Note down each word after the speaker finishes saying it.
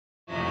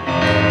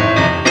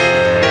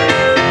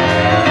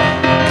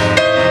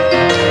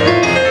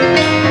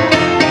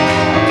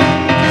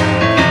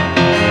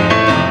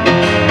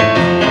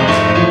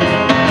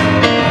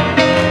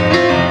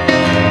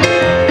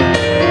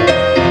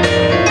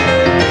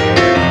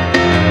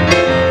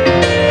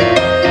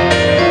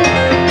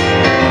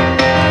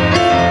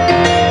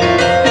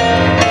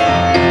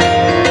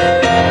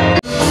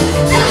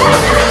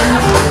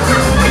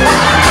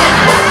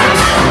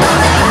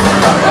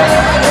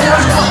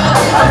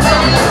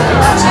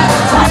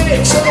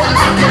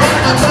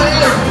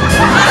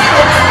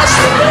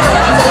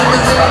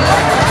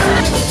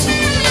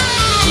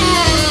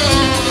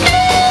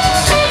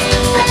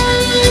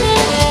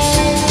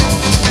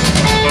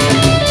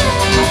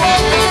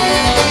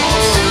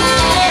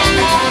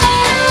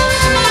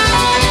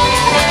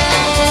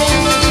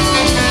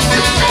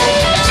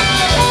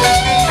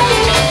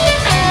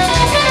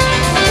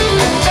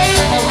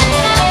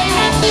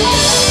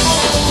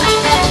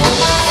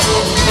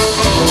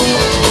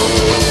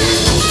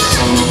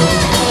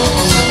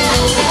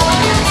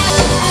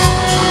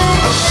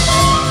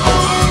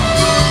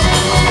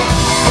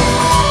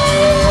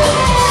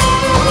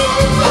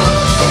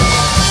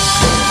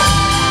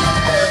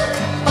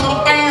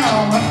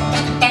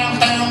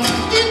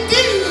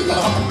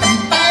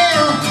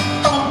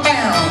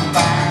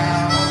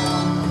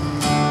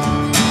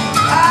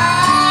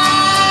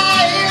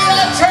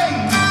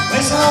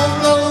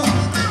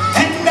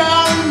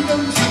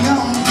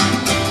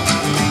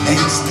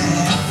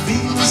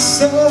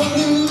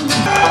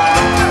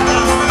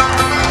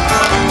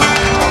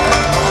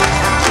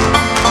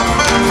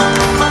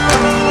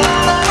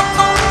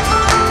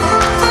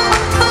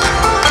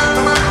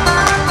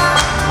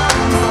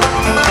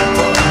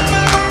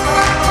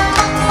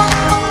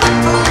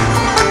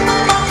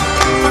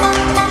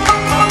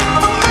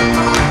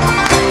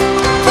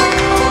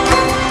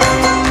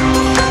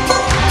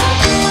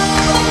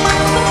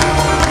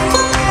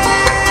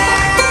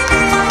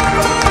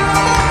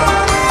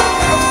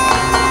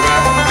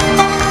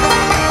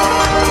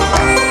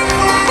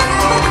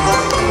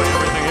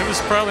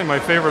My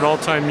favorite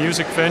all-time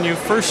music venue.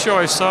 First show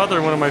I saw there,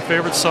 one of my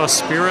favorites, saw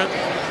Spirit,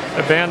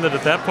 a band that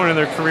at that point in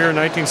their career in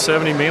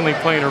 1970 mainly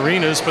playing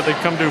arenas, but they'd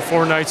come do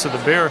 4 nights of the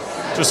Bear,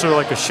 just sort of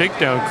like a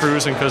shakedown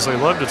cruising because they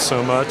loved it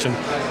so much. And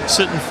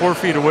sitting 4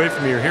 feet away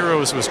from your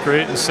heroes was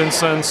great. And since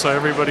then, saw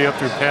everybody up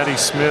through Patti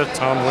Smith,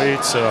 Tom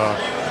Waits.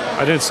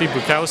 I didn't see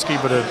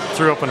Bukowski, but I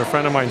threw up in a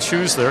friend of mine's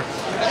shoes there.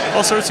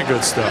 All sorts of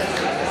good stuff.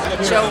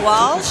 Joe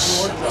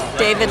Walsh,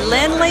 David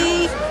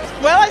Lindley.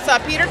 Well, I saw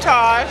Peter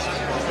Tosh,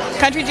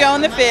 Country Joe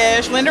and the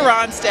Fish, Linda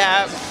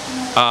Ronstadt.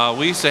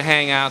 We used to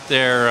hang out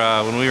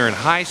there when we were in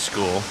high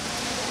school.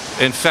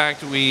 In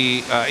fact,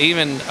 we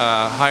even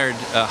hired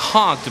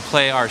Honk to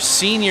play our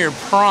senior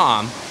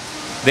prom.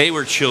 They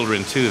were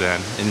children too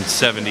then, in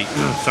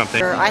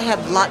 70-something. I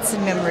have lots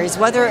of memories,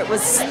 whether it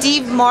was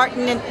Steve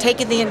Martin and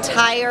taking the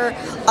entire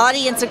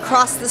audience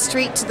across the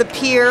street to the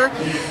pier,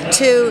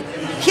 to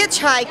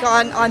hitchhike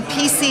on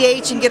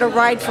PCH and get a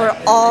ride for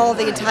all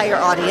the entire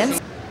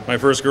audience. My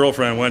first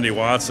girlfriend, Wendy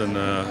Watson,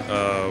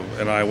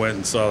 and I went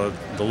and saw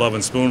The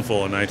Lovin'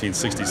 Spoonful in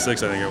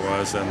 1966, I think it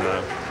was, and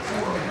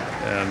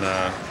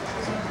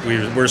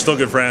we're still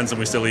good friends, and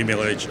we still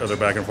email each other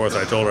back and forth.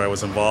 I told her I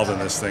was involved in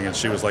this thing, and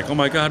she was like, "Oh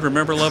my God,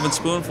 remember Lovin'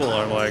 Spoonful?"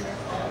 I'm like,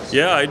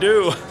 "Yeah, I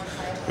do."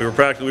 We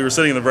were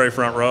sitting in the very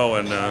front row,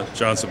 and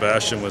John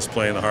Sebastian was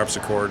playing the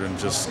harpsichord and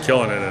just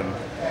killing it, and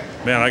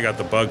man, I got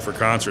the bug for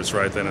concerts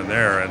right then and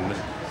there, and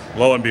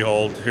lo and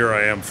behold, here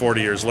I am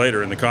 40 years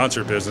later in the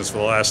concert business for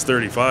the last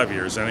 35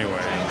 years anyway.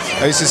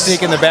 I used to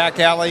sneak in the back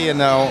alley and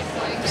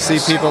see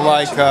people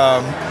like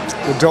The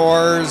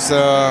Doors,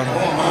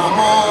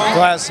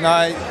 Glass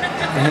Knight.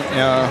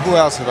 Who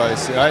else did I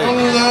see?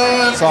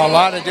 I saw a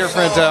lot of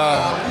different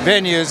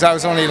venues. I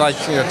was only like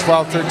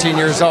 12, 13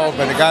 years old,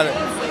 but you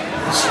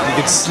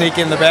could sneak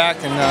in the back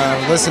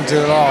and listen to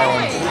it all.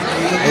 And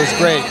it was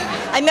great.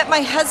 I met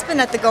my husband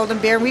at the Golden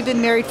Bear, and we've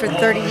been married for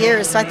 30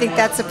 years, so I think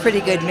that's a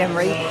pretty good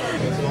memory.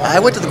 I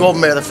went to the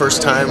Golden Bear the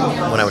first time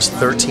when I was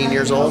 13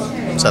 years old.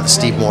 Saw the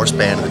Steve Morse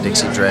Band and the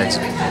Dixie Dregs.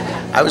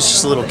 I was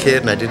just a little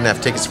kid and I didn't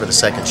have tickets for the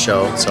second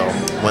show, so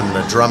when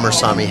the drummer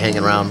saw me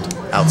hanging around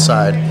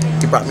outside,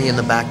 he brought me in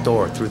the back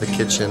door, through the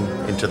kitchen,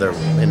 into the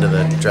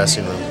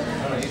dressing room,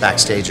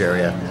 backstage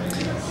area.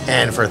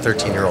 And for a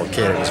 13-year-old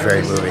kid, it was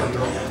very moving.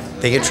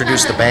 They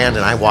introduced the band,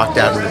 and I walked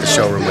out into the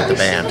showroom with the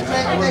band.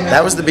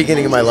 That was the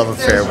beginning of my love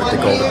affair with the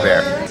Golden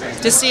Bear.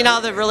 Just seeing all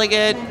the really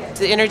good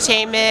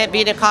entertainment,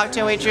 being a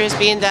cocktail waitress,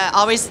 being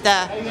always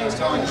the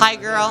high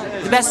girl,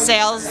 the best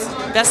sales.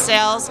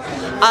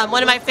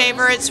 One of my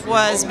favorites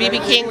was B.B.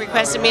 King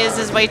requested me as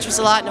his waitress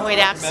a lot in Hoyt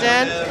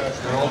Axton,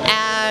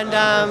 and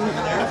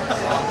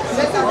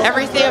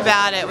everything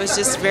about it was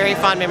just very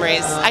fond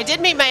memories. I did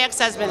meet my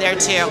ex-husband there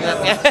too.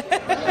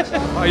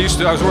 I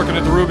was working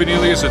at the Ruby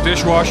Neely as a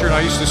dishwasher, and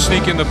I used to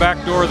sneak in the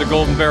back door of the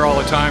Golden Bear all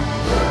the time,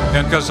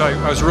 and because I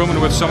was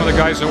rooming with some of the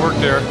guys that worked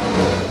there.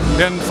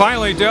 And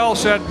finally, Dell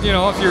said,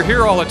 if you're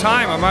here all the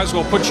time, I might as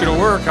well put you to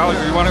work.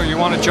 You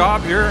want a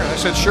job here? And I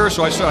said, sure.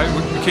 So I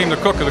became the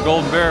cook of the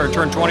Golden Bear. I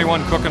turned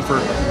 21 cooking for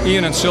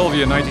Ian and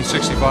Sylvia in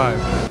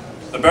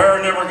 1965. The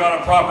Bear never got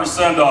a proper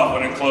send-off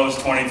when it closed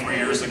 23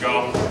 years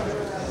ago.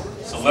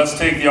 So let's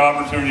take the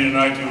opportunity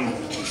tonight to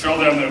show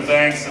them their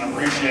thanks and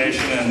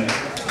appreciation, and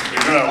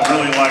you're going to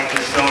really like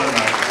this show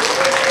tonight.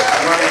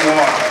 Where you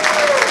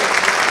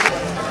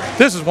are.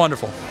 This is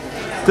wonderful.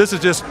 This is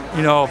just,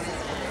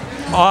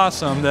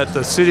 awesome that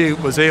the city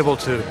was able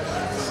to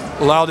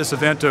allow this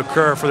event to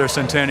occur for their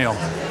centennial.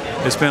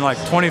 It's been like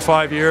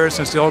 25 years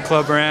since the old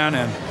club ran,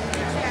 and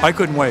I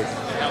couldn't wait.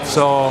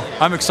 So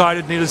I'm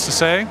excited, needless to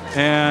say,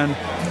 and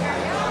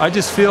I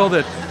just feel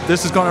that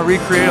this is going to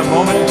recreate a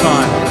moment in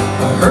time.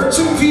 I heard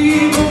some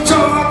people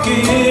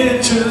talking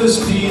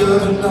just the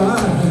other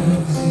night.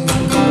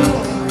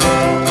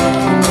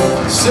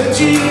 Said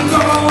you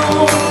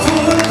gonna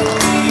put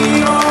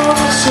me on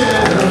the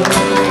shelf.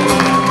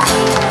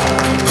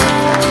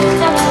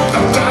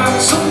 I've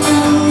got some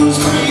news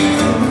for you,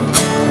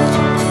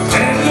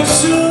 and you'll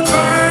soon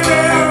find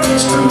out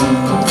it's true.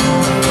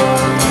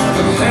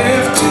 You'll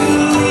have to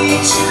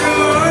eat your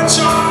lunch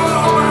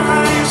all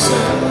by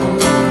yourself,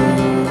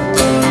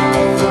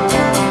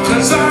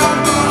 'cause I'm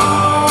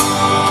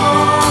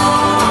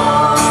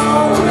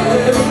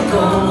already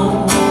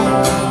gone,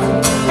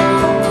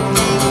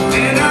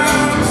 and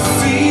I'm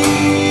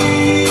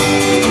feeling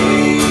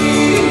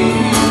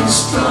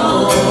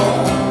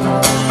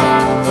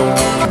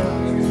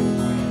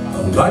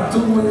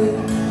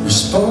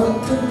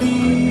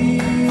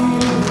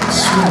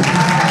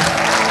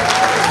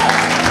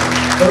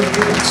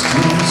against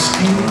your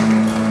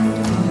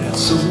skin.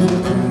 It's so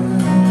warm.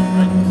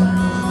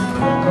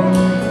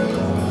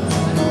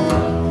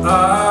 I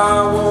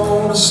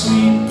wanna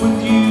sleep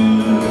with you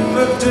in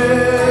the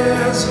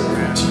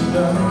desert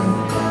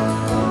tonight,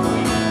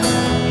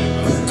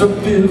 with a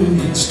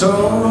billion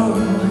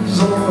stars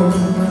all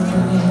around.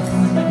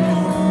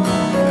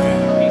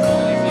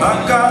 I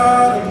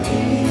got a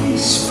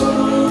peaceful,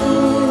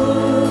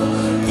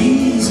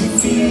 easy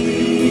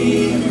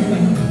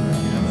feeling.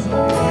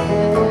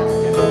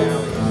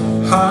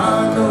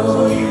 I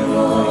know you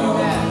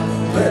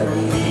won't let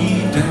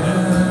me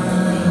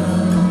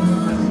down.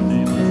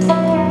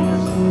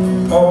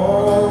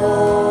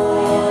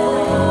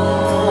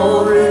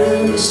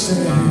 Already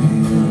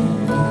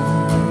standing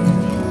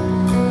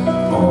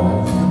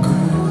on the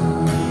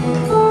ground.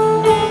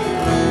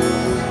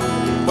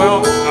 Well,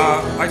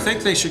 I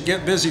think they should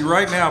get busy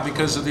right now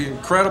because of the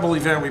incredible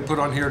event we put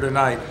on here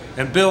tonight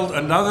and build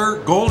another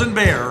Golden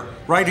Bear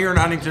right here in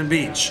Huntington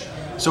Beach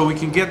so we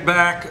can get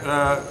back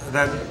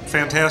that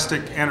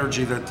fantastic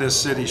energy that this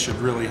city should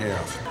really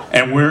have.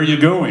 And where are you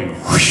going?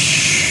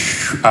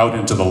 Whoosh, out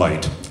into the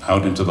light,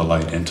 out into the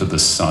light, into the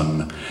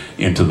sun,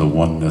 into the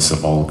oneness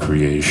of all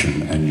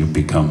creation, and you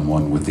become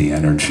one with the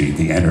energy.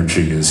 The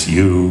energy is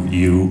you,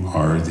 you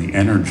are the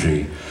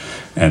energy.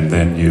 And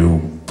then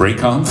you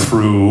break on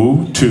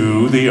through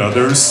to the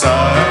other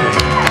side.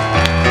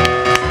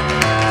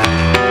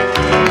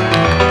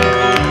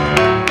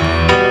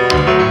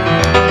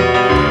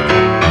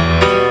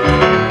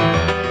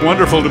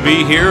 Wonderful to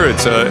be here.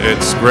 It's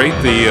great.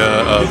 The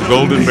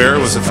Golden Bear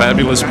was a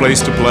fabulous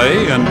place to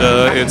play, and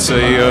it's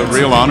a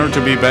real honor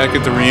to be back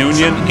at the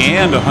reunion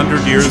and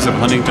 100 years of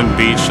Huntington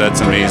Beach.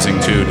 That's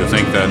amazing too, to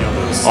think that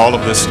all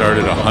of this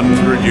started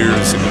 100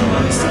 years ago.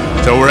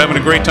 So we're having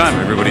a great time.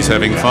 Everybody's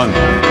having fun.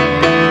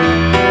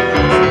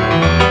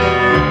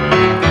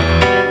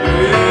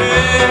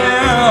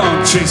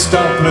 Yeah, chased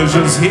our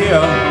pleasures here,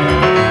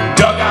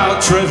 dug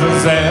out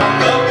treasures there.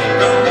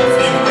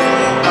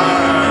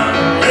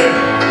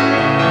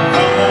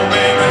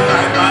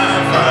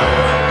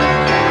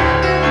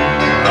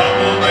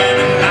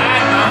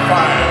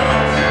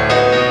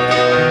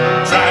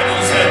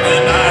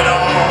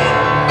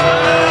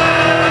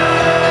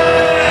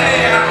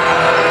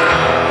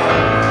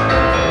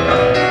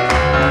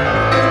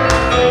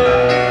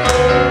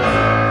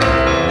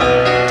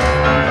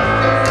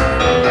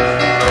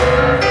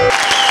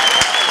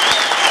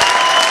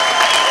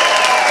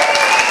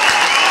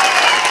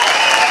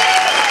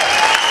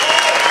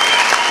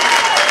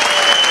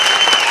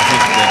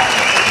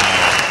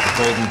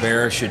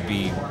 Should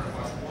be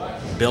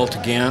built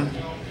again,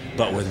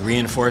 but with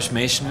reinforced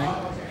masonry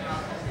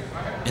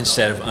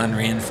instead of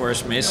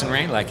unreinforced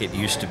masonry like it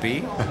used to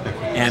be,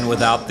 and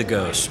without the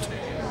ghost,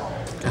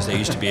 because there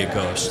used to be a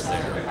ghost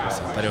there.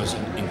 But it was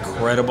an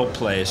incredible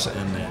place,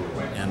 and a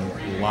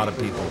lot of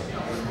people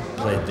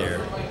played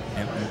there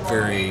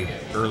very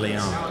early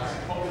on.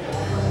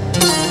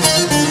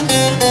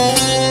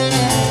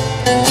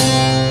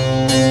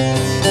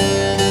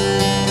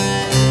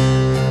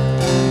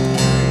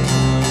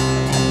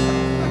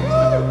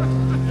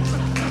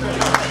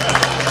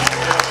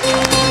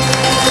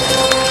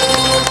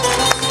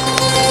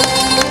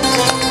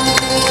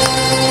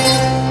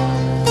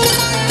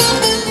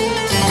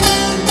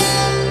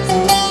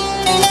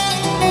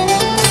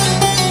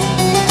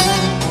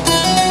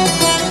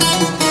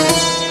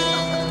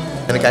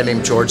 And a guy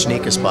named George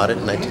Nikas bought it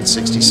in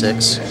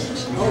 1966,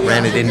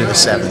 ran it into the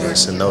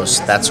 70s, and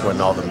that's when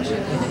all the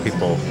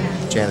people,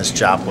 Janis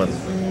Joplin,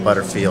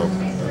 Butterfield,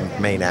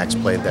 main acts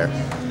played there.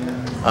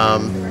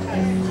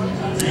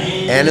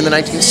 And in the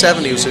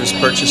 1970s, it was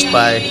purchased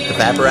by the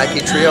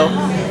Babaracki Trio.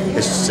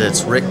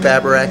 It's Rick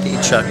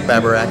Babaracki, Chuck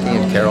Babaracki,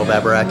 and Carol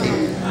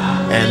Babaracki.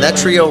 And that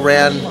trio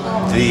ran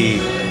the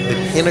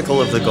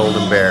pinnacle of the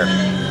Golden Bear,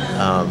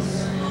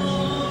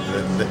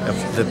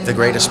 the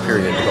greatest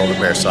period the Golden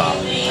Bear saw,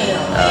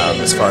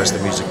 as far as the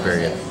music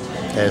period.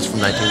 It's from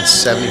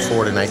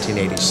 1974 to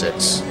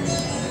 1986,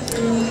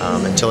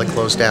 until it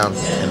closed down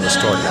and was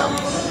torn down.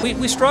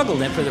 We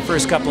struggled for the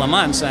first couple of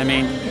months. I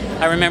mean,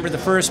 I remember the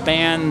first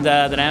band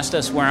that asked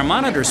us where our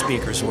monitor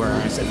speakers were.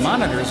 I said,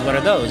 monitors, what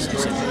are those? He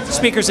said,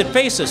 speakers that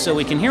face us so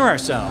we can hear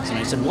ourselves. And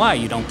I said, why,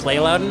 you don't play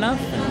loud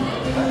enough?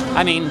 And,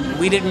 I mean,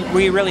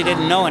 we really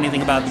didn't know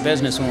anything about the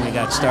business when we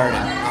got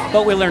started,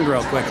 but we learned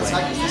real quickly.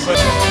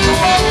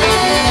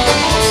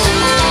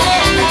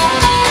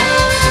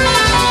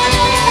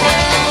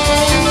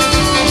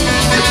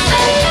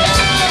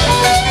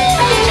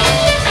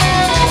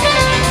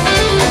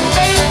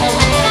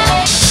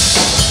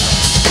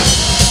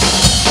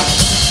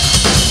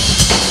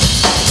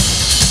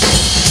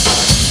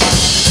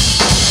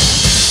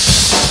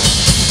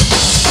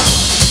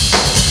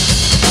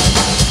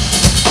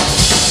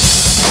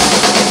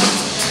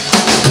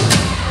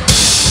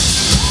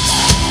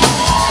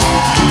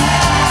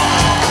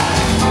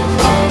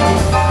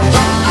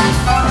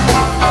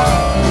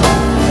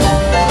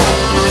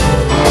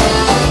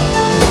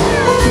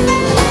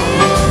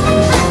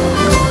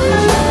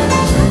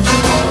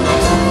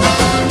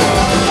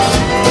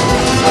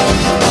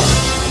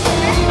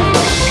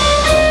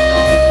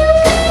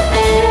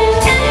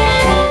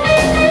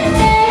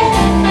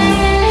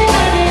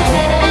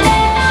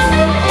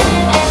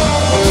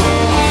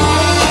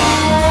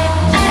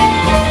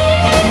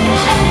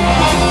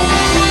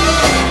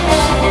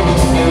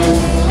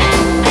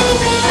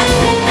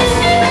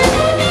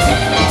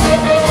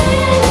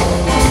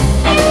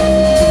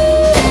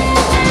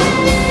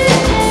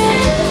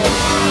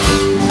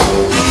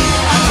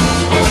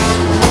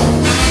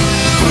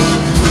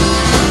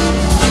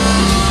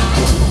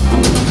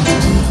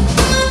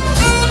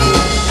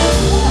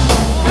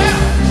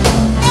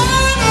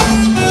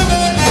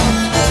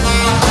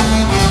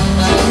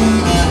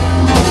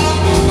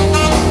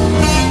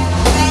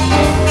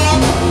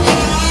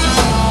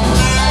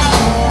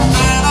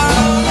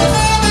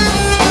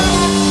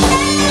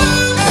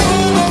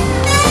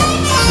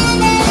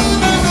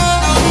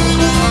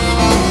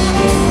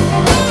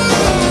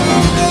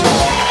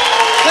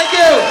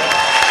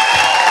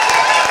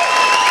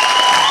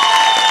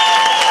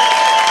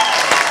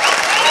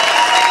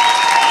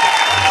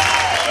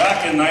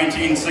 in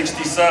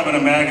 1967, a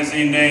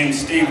magazine named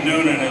Steve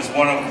Noonan as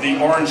one of the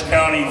Orange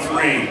County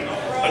Three,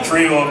 a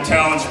trio of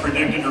talents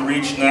predicted to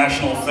reach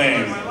national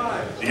fame.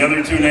 The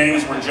other two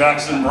names were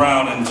Jackson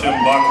Browne and Tim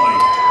Buckley.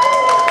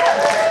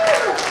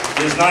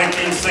 His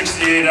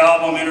 1968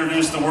 album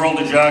introduced the world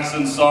to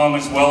Jackson's song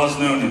as well as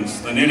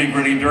Noonan's. The Nitty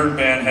Gritty Dirt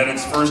Band had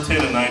its first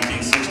hit in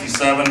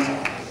 1967.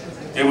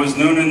 It was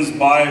Noonan's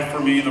Buy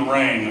For Me the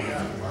Rain.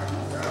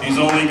 He's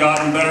only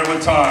gotten better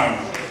with time.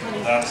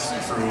 That's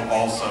true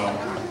also.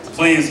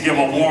 Please give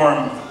a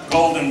warm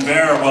Golden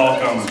Bear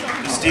welcome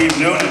to Steve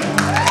Noonan.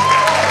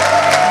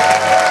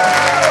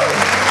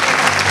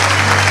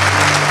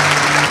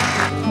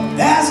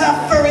 There's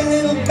a furry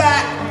little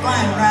bat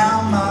flying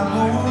around my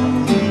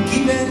room,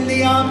 keeping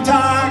me on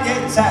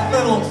target, that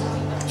little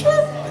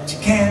chirp that you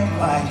can't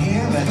quite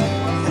hear, but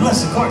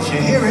unless of course you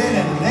hear it,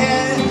 and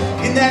then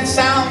in that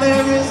sound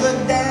there is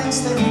a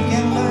dance that we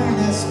can learn,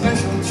 a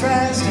special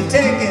trance to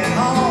take it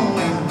home,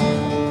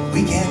 and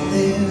we can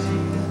live.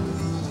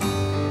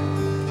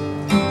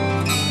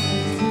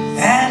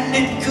 And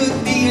it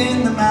could be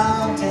in the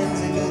mountains,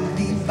 it could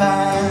be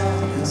by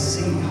the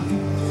sea.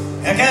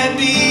 It could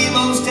be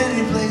most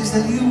any place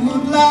that you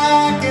would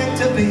like it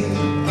to be.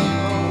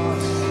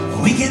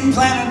 We can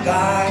plant a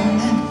garden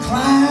and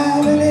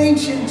climb an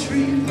ancient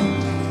tree.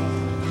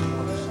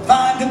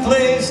 Find a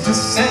place to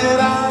set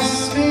our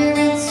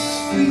spirits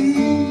free.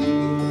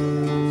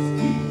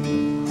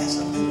 There's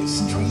a little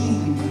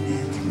stream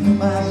running through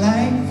my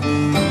life,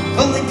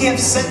 full of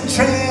gifts and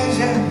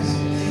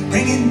treasures,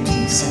 bringing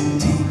peace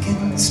and taking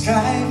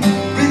strife,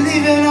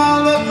 relieving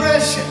all the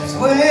pressures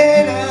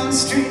way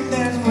downstream.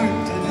 There's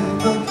work to do,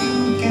 but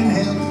you can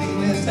help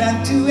me with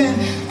that too, and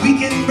we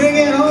can bring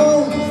it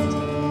home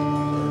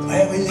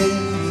where we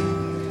live.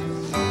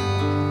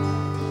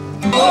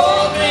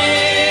 Oh,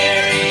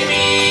 Mary,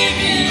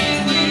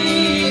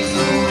 beneath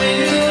the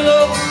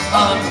willow,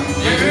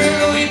 under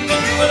the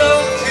weeping willow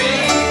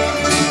tree,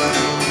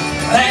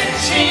 and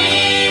she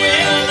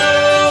will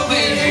know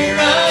where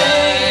I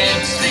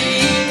am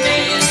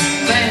sleeping,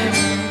 then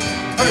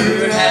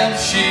perhaps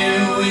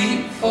she'll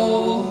weep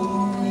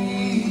for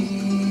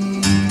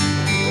me.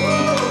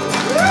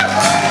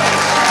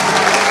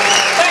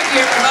 Thank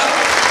you, everybody.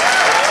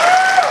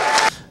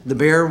 The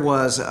Bear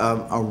was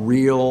a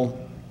real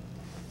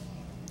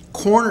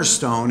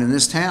cornerstone in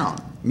this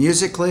town.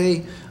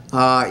 Musically,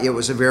 it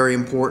was a very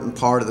important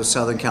part of the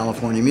Southern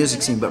California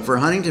music scene, but for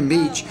Huntington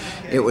Beach,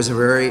 it was a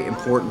very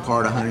important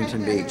part of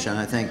Huntington Beach. And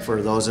I think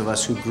for those of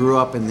us who grew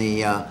up in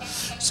the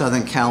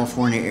Southern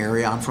California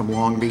area, I'm from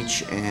Long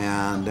Beach,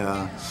 and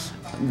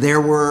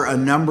there were a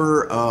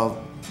number of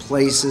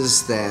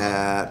places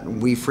that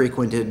we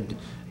frequented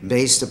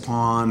based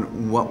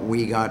upon what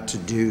we got to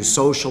do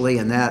socially,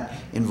 and that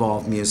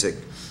involved music.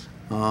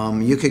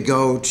 You could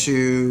go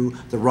to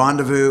the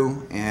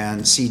Rendezvous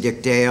and see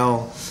Dick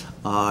Dale.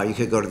 You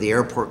could go to the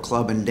Airport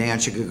Club and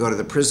dance. You could go to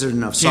the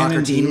Prison of Jan Socrates.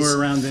 and Dean were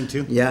around then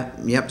too? Yeah,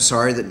 yep.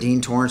 Sorry that Dean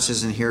Torrance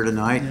isn't here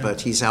tonight, but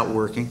he's out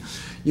working.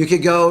 You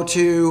could go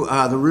to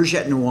the Rouge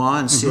et Noir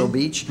in Seal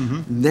Beach.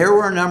 There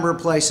were a number of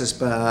places,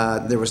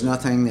 but there was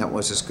nothing that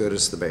was as good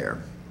as the Bear.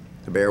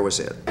 The Bear was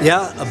it.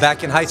 Yeah,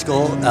 back in high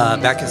school,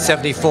 back in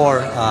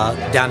 '74,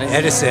 down in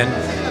Edison,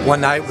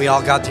 one night we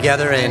all got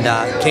together and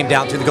came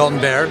down to the Golden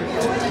Bear,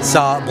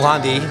 saw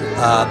Blondie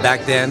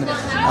back then.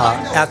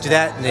 After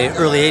that, in the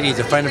early '80s,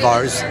 a friend of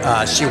ours,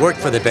 she worked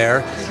for the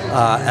Bear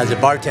as a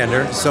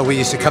bartender, so we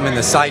used to come in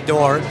the side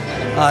door.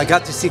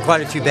 Got to see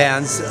quite a few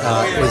bands.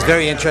 It was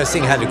very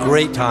interesting, had a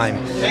great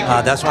time.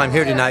 That's why I'm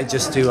here tonight,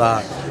 just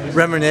to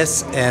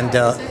reminisce and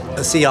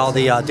see all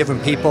the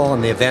different people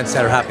and the events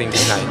that are happening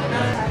tonight.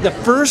 The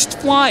first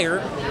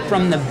flyer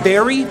from the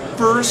very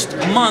first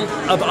month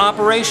of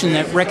operation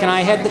that Rick and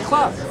I had the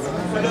club.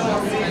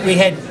 We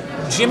had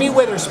Jimmy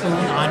Witherspoon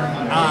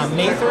on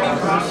May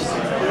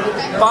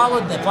 31st,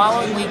 followed the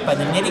following week by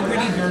the Nitty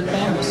Gritty Dirt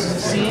Band, the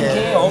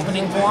C&K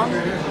opening for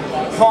him,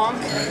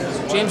 Honk,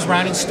 James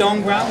Brown and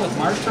Stone Ground with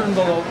Mark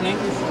Turnbull opening,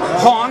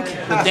 Honk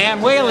with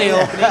Dan Whaley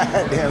opening,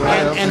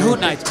 and Hoot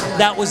Nights.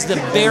 That was the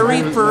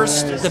very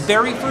first flyer.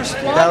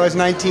 That was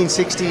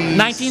 1960.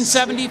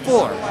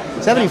 1974.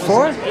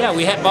 74? Yeah,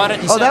 we had bought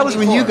it in 74. Oh, that was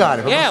when you got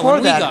it. But yeah, before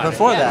when we that, got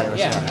before it. that, it was.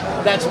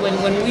 Yeah, that's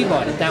when we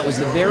bought it. That was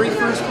the very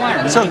first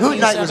flyer. So Hoot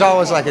Night was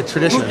always like a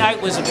tradition. Hoot Night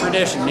was a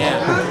tradition.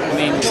 Yeah, I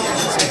mean,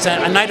 it's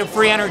a night of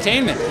free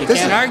entertainment. You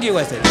can't argue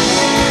with it.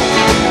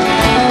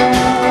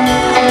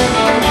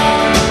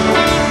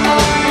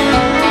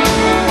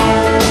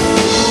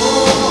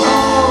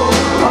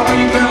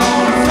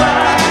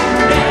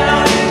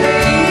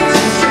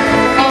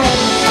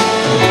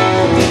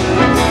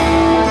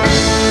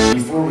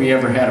 Before we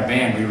ever had a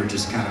band, we were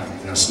just kind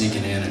of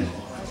sneaking in, and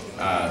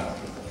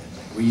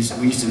we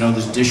used to know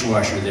this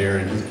dishwasher there,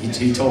 and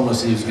he told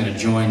us he was going to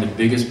join the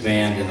biggest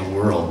band in the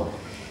world,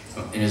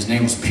 and his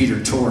name was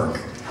Peter Tork.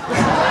 God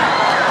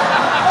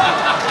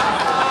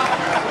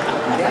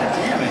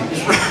damn it,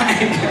 he's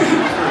right.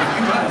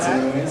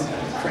 Anyways,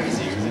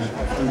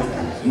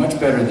 crazy. Much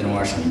better than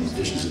washing these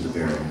dishes at the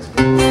Bear.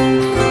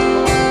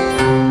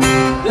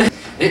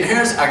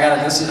 Here's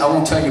I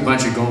won't tell you a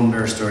bunch of Golden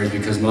Bear stories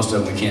because most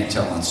of them we can't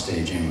tell on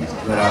stage anyway.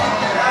 But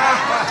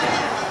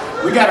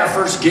we got our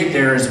first gig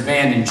there as a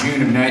band in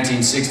June of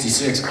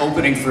 1966,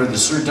 opening for the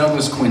Sir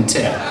Douglas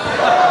Quintet.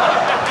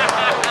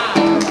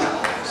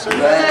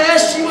 Well,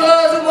 she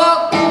was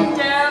walking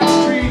down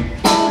the street,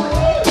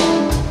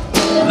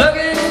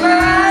 looking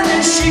fine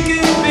as she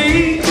could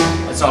be.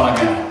 That's all I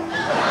got.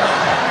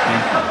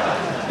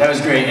 That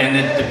was great, and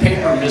the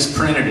paper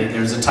misprinted it.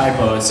 There was a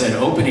typo. It said,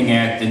 opening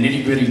act, the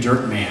Nitty Gritty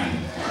Dirt Man.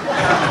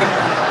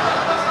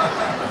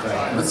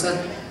 What's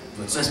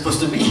that supposed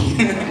to mean?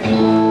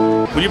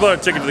 When you bought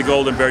a ticket to the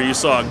Golden Bear, you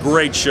saw a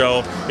great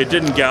show, it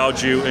didn't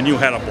gouge you, and you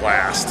had a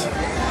blast.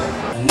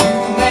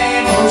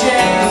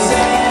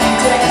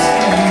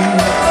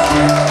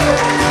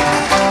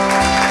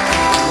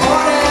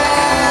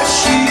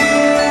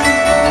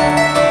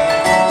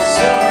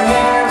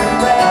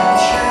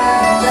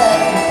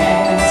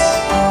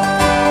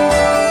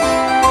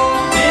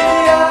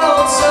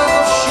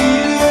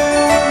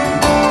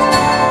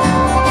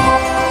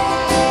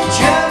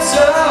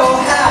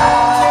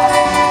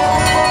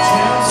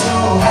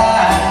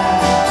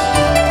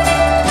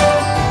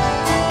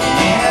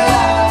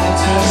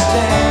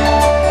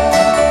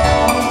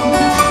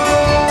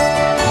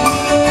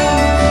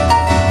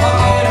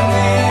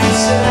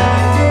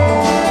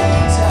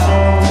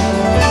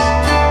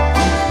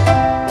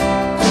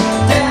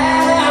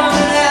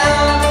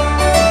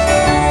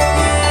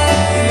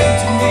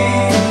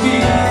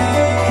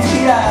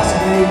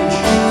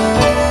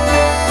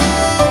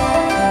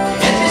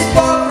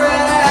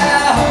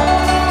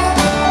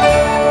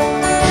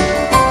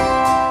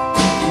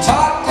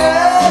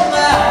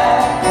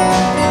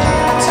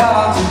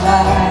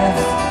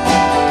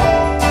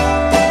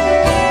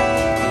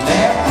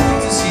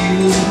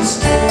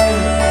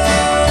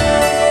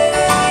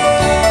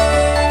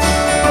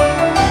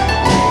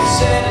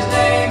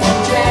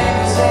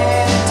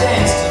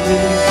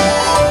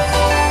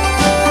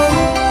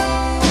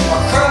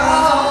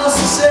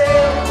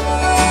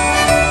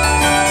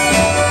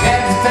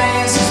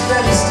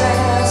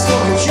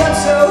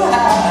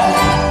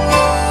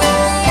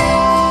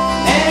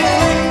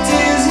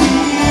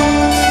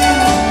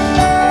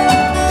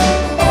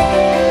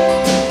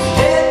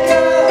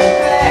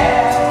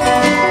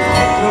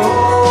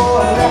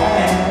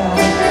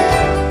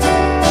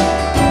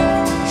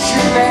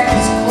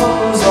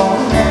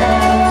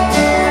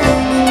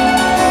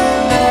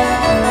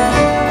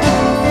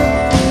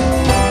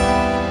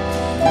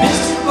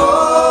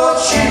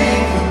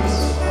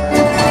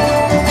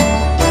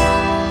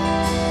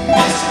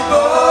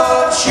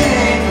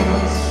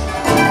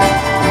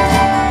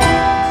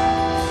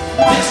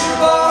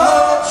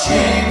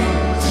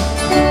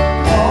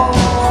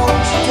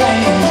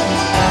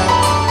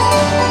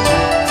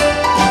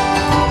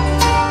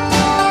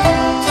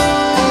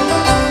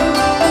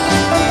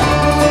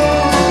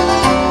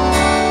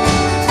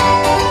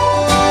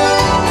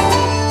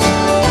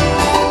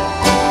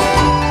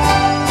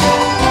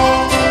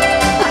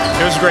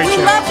 Great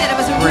show. We loved it. It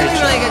was a really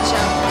good show.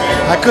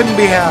 I couldn't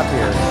be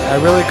happier. I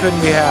really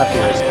couldn't be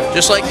happier.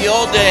 Just like the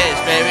old days,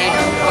 baby.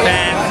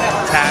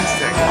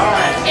 Fantastic.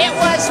 It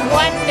was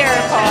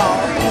wonderful.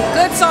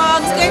 Good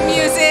songs, good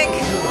music.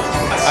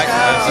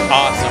 That's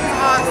awesome.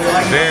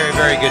 Very,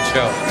 very good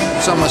show.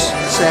 It's almost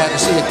sad to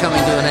see it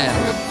coming to an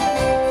end.